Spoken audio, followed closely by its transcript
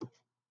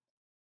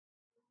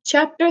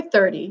Chapter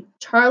 30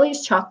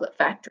 Charlie's Chocolate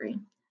Factory.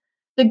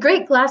 The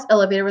great glass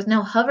elevator was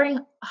now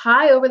hovering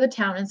high over the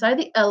town. Inside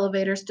the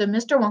elevator stood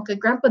Mr. Wonka,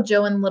 Grandpa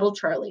Joe, and little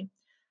Charlie.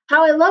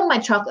 How I love my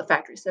chocolate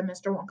factory, said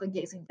Mr. Wonka,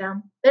 gazing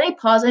down. Then he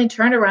paused and he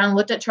turned around and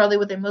looked at Charlie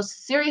with a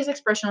most serious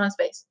expression on his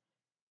face.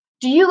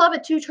 Do you love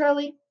it too,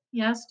 Charlie?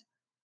 He asked.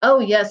 Oh,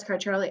 yes, cried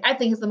Charlie. I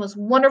think it's the most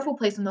wonderful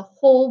place in the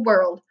whole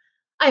world.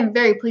 I am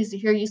very pleased to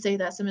hear you say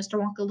that, said Mr.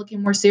 Wonka,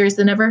 looking more serious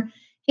than ever.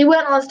 He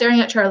went on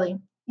staring at Charlie.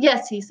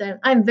 Yes, he said,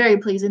 I am very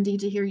pleased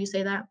indeed to hear you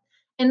say that.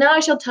 And now I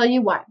shall tell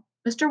you why.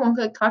 Mr.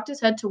 Wonka cocked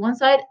his head to one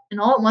side, and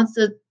all at once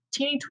the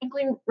teeny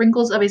twinkling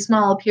wrinkles of a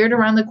smile appeared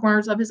around the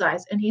corners of his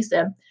eyes, and he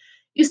said,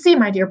 You see,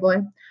 my dear boy,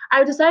 I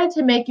have decided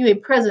to make you a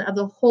present of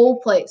the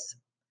whole place.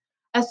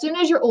 As soon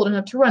as you're old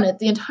enough to run it,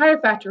 the entire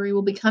factory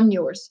will become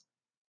yours.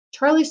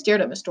 Charlie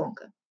stared at Mr.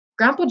 Wonka.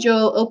 Grandpa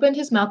Joe opened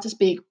his mouth to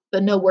speak,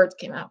 but no words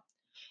came out.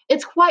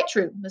 It's quite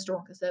true, Mr.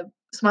 Wonka said,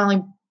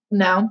 smiling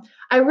now.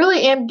 I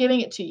really am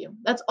giving it to you.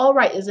 That's all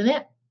right, isn't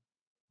it?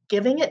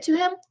 Giving it to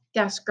him?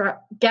 Gasped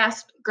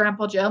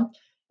Grandpa Joe.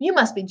 You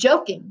must be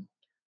joking.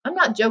 I'm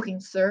not joking,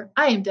 sir.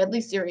 I am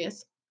deadly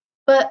serious.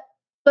 But,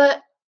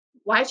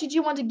 why should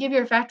you want to give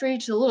your factory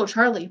to little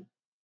Charlie?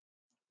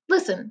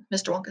 Listen,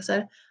 Mr. Wonka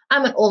said.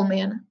 I'm an old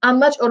man. I'm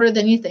much older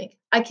than you think.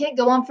 I can't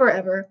go on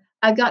forever.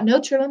 I've got no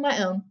children of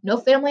my own, no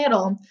family at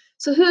all.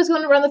 So who is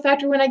going to run the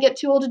factory when I get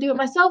too old to do it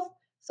myself?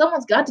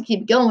 Someone's got to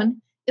keep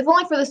going, if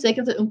only for the sake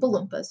of the Oompa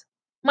Loompas.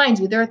 Mind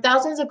you, there are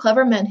thousands of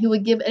clever men who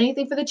would give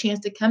anything for the chance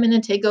to come in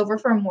and take over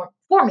for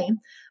me,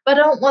 but I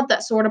don't want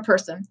that sort of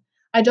person.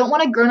 I don't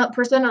want a grown-up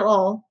person at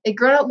all. A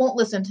grown-up won't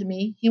listen to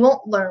me. He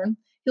won't learn.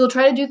 He will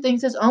try to do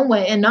things his own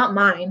way and not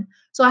mine.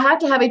 So I have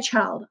to have a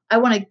child. I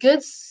want a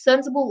good,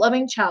 sensible,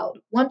 loving child,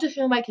 one to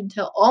whom I can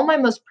tell all my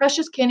most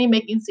precious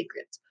candy-making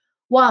secrets,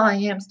 while I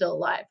am still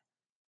alive.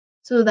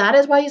 So that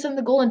is why you sent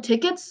the golden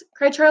tickets?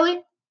 Cried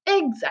Charlie.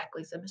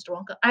 Exactly, said Mr.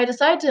 Wonka. I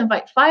decided to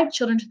invite 5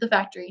 children to the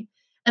factory,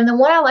 and the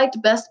one I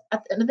liked best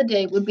at the end of the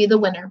day would be the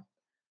winner.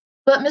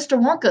 But Mr.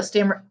 Wonka,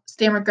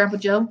 stammered Grandpa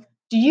Joe,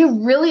 do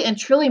you really and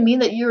truly mean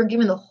that you are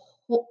giving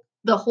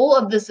the whole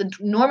of this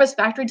enormous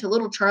factory to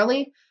little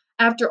Charlie?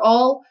 After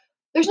all,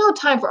 there's no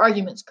time for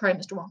arguments, cried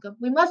Mr. Wonka.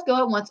 We must go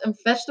at once and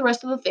fetch the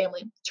rest of the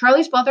family,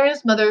 Charlie's father and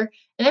his mother,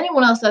 and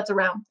anyone else that's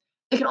around.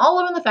 They can all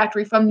live in the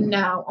factory from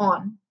now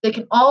on. They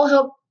can all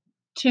help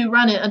to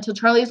run it until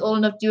Charlie is old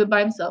enough to do it by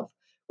himself.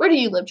 Where do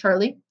you live,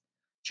 Charlie?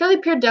 Charlie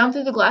peered down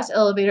through the glass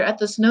elevator at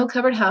the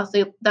snow-covered house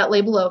that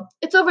lay below.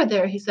 It's over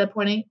there, he said,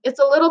 pointing. It's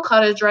a little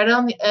cottage right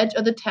on the edge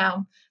of the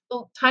town.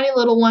 The tiny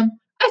little one.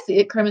 I see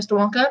it, cried Mr.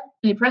 Wonka, and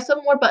he pressed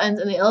some more buttons,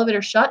 and the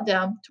elevator shot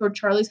down toward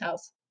Charlie's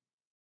house.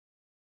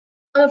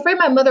 I'm afraid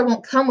my mother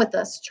won't come with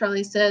us,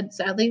 Charlie said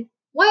sadly.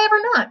 Why ever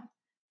not?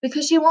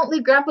 Because she won't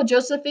leave Grandpa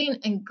Josephine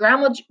and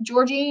Grandma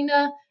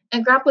Georgina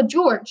and Grandpa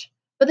George.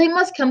 But they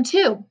must come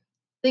too.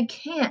 They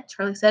can't,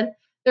 Charlie said.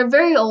 They're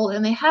very old,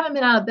 and they haven't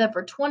been out of bed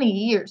for 20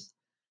 years.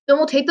 Then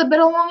we'll take the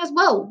bed along as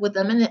well, with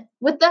them in it,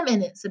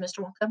 said Mr.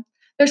 Wonka.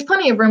 There's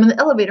plenty of room in the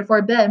elevator for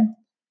a bed.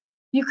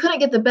 You couldn't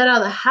get the bed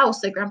out of the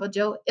house, said Grandpa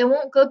Joe. It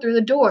won't go through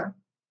the door.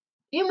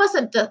 You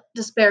mustn't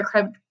despair,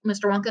 cried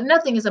Mr. Wonka.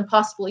 Nothing is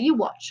impossible. You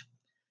watch.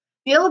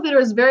 The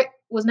elevator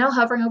was now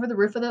hovering over the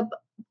roof of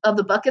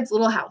the Bucket's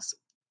little house.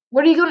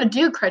 What are you going to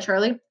do? Cried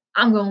Charlie.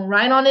 I'm going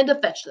right on in to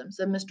fetch them,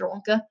 said Mr.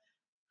 Wonka.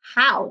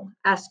 How?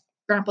 Asked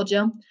Grandpa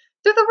Joe.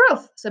 Through the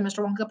roof, said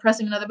Mr. Wonka,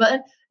 pressing another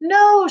button.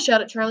 No,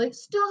 shouted Charlie.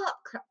 Stop,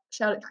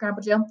 shouted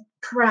Grandpa Joe.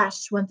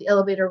 Crash went the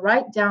elevator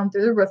right down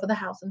through the roof of the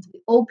house into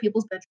the old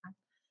people's bedroom.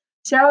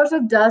 Showers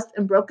of dust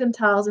and broken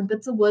tiles and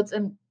bits of wood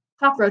and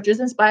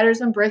cockroaches and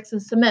spiders and bricks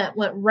and cement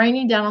went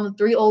raining down on the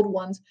 3 old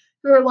ones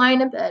who were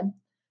lying in bed,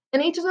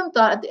 and each of them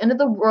thought that the end of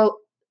the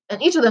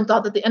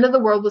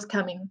world was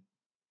coming.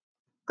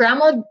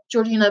 Grandma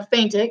Georgina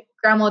fainted,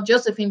 Grandma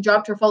Josephine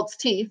dropped her false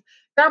teeth,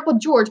 Grandpa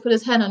George put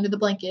his head under the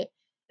blanket,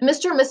 and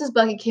Mr. and Mrs.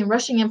 Bucket came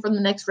rushing in from the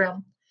next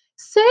room.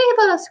 Save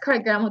us,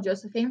 cried Grandma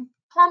Josephine.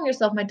 Calm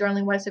yourself, my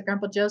darling wife, said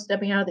Grandpa Joe,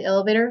 stepping out of the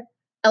elevator.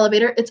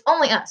 It's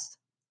only us.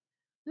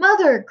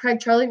 Mother,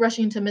 cried Charlie,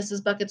 rushing into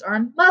Mrs. Bucket's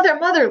arm.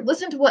 Mother,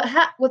 listen to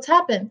what's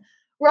happened.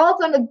 We're all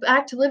going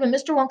back to live in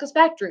Mr. Wonka's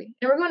factory,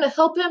 and we're going to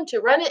help him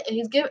to run it, and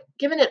he's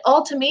given it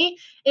all to me,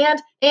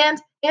 and,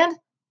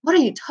 what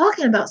are you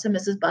talking about, said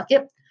Mrs.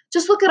 Bucket.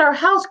 Just look at our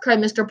house, cried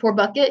Mr. Poor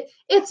Bucket.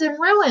 It's in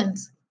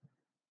ruins.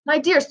 My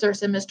dear sir,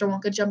 said Mr.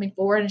 Wonka, jumping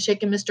forward and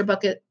shaking Mr.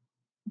 Bucket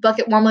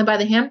warmly by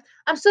the hand.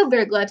 I'm so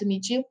very glad to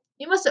meet you.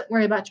 You mustn't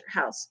worry about your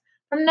house.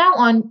 From now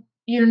on,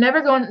 you're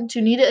never going to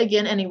need it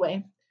again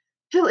anyway.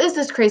 Who is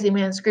this crazy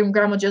man? Screamed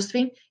Grandma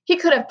Josephine. He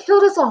could have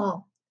killed us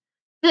all.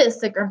 This,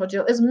 said Grandpa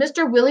Joe, is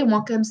Mr. Willy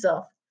Wonka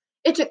himself.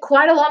 It took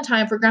quite a long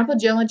time for Grandpa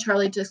Joe and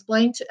Charlie to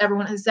explain to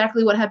everyone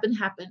exactly what had been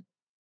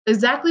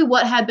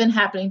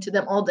happening to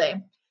them all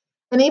day.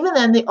 And even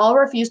then, they all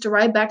refused to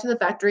ride back to the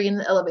factory in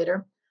the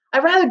elevator.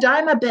 I'd rather die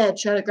in my bed,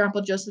 shouted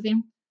Grandpa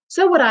Josephine.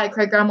 So would I,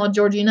 cried Grandma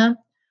Georgina.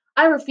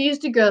 I refuse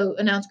to go,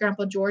 announced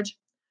Grandpa George.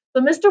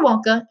 But Mr.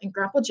 Wonka and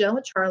Grandpa Joe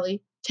and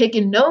Charlie,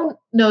 taking no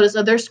notice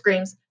of their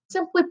screams,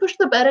 simply pushed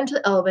the bed into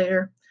the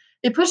elevator.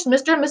 They pushed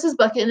Mr. and Mrs.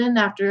 Bucket in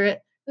after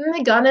it, and then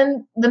they got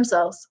in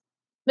themselves.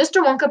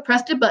 Mr. Wonka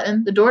pressed a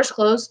button, the doors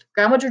closed,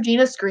 Grandma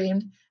Georgina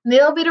screamed, and the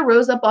elevator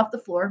rose up off the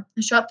floor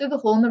and shot through the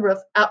hole in the roof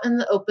out in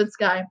the open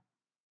sky.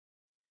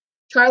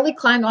 Charlie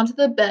climbed onto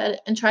the bed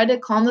and tried to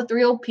calm the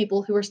three old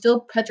people who were still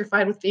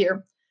petrified with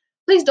fear.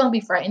 Please don't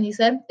be frightened, he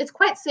said. It's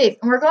quite safe,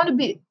 and we're going to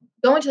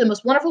the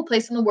most wonderful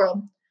place in the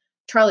world.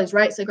 Charlie's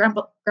right, said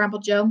Grandpa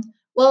Joe.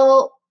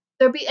 Will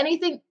there be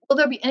anything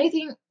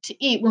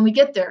to eat when we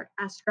get there?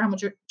 Asked Grandma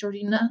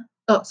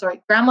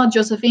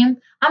Josephine.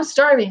 I'm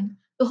starving.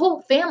 The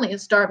whole family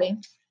is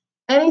starving.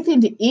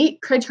 Anything to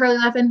eat? Cried Charlie,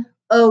 laughing.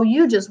 Oh,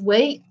 you just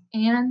wait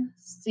and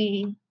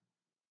see.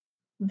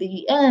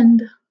 The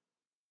end.